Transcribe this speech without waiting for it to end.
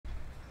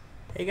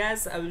Hey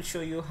guys, I will show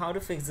you how to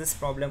fix this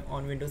problem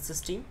on Windows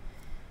system.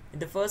 In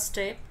the first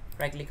step,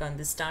 right click on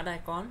the start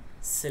icon,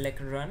 select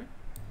run.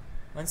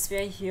 Once we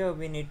are here,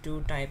 we need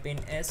to type in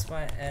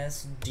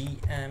sysdm.cpl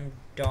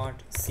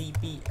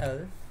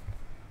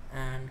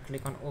and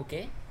click on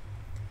OK.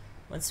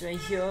 Once we are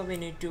here, we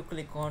need to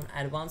click on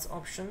advanced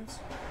options,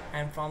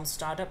 and from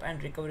startup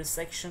and recovery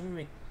section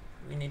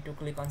we need to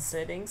click on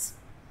settings.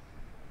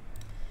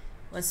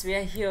 Once we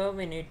are here,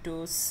 we need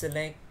to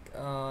select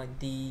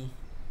the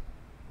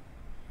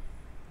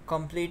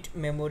complete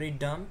memory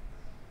dump.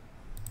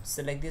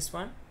 Select this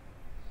one.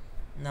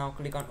 Now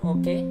click on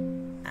OK,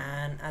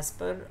 and as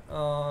per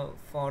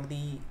for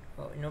the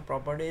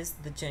properties,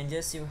 the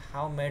changes you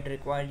have made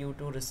require you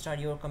to restart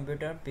your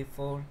computer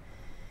before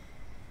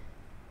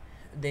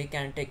they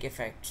can take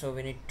effect. So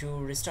we need to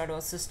restart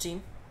our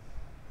system.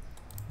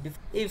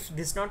 If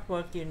this not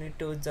work, you need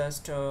to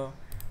just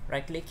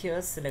right click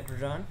here, select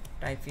run,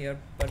 type here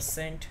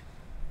percent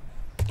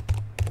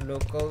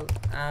local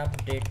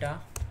app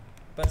data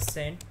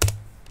percent,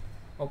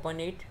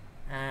 open it,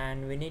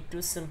 and we need to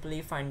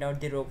simply find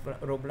out the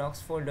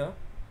Roblox folder.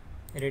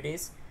 Here it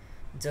is.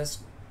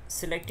 Just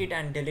select it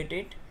and delete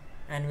it,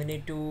 and we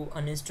need to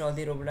uninstall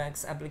the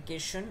Roblox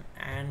application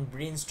and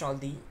reinstall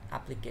the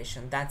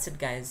application. That's it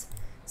guys.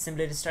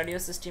 Simply restart your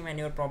system and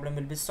your problem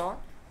will be solved.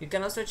 You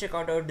can also check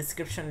out our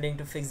description link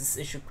to fix this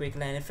issue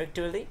quickly and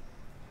effectively.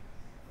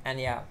 And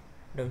yeah,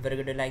 don't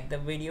forget to like the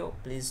video.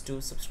 Please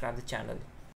do subscribe the channel.